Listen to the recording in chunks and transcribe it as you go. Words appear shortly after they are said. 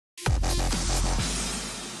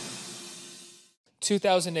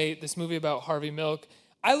2008, this movie about Harvey Milk.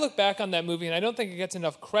 I look back on that movie and I don't think it gets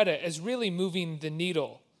enough credit as really moving the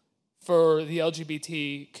needle for the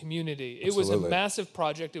LGBT community. It was a massive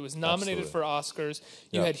project. It was nominated for Oscars.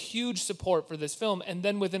 You had huge support for this film. And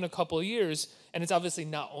then within a couple of years, and it's obviously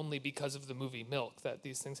not only because of the movie Milk that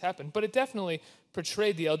these things happened, but it definitely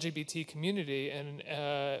portrayed the LGBT community and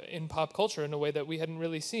in pop culture in a way that we hadn't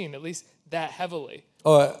really seen, at least that heavily.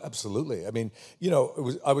 Oh, absolutely. I mean, you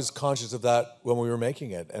know, I was conscious of that when we were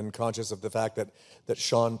making it, and conscious of the fact that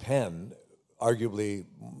Sean Penn, arguably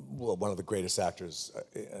one of the greatest actors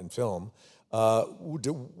in film,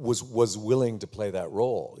 was willing to play that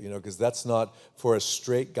role. You know, because that's not for a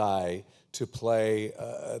straight guy to play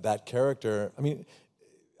that character. I mean,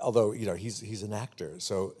 although you know he's an actor,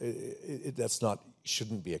 so that's not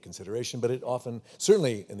shouldn't be a consideration, but it often,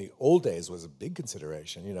 certainly in the old days, was a big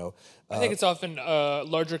consideration. You know, I think it's often a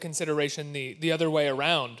larger consideration the other way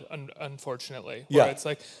around, unfortunately. Where it's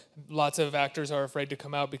like lots of actors are afraid to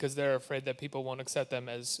come out because they're afraid that people won't accept them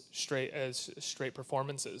as straight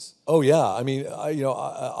performances. Oh yeah, I mean,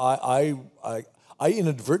 I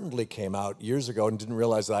inadvertently came out years ago and didn't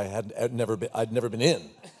realize that I'd never been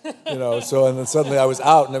in, you know. So and then suddenly I was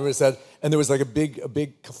out, and everybody said, and there was like a big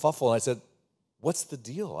kerfuffle, and I said, "What's the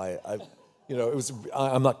deal?" You know, it was.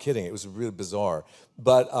 I'm not kidding. It was really bizarre.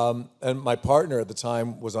 But and my partner at the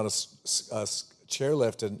time was on a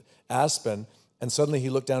chairlift in Aspen, and suddenly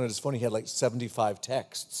he looked down at his phone. He had like 75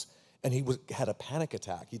 texts, and he had a panic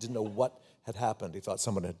attack. He didn't know what had happened. He thought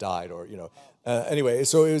someone had died, or you know. Anyway,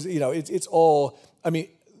 so it was. You know, it's all. I mean,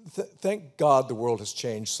 thank God the world has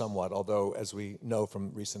changed somewhat. Although, as we know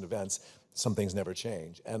from recent events, some things never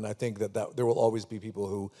change. And I think that there will always be people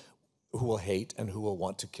who will hate and who will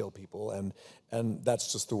want to kill people, and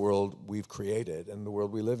that's just the world we've created and the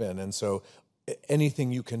world we live in. And so,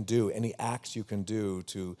 anything you can do, any acts you can do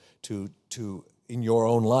to in your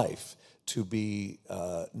own life to be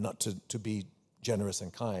not to be generous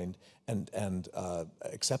and kind and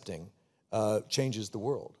accepting changes the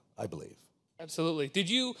world, I believe. Absolutely. Did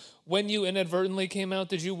you, when you inadvertently came out,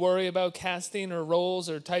 did you worry about casting or roles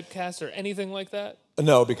or typecast or anything like that?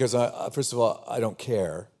 No, because first of all, I don't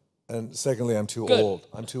care. And secondly, I'm too old.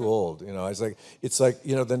 I'm too old. You know, it's like,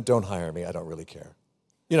 you know, then don't hire me. I don't really care.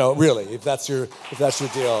 You know, really, if that's your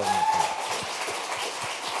deal.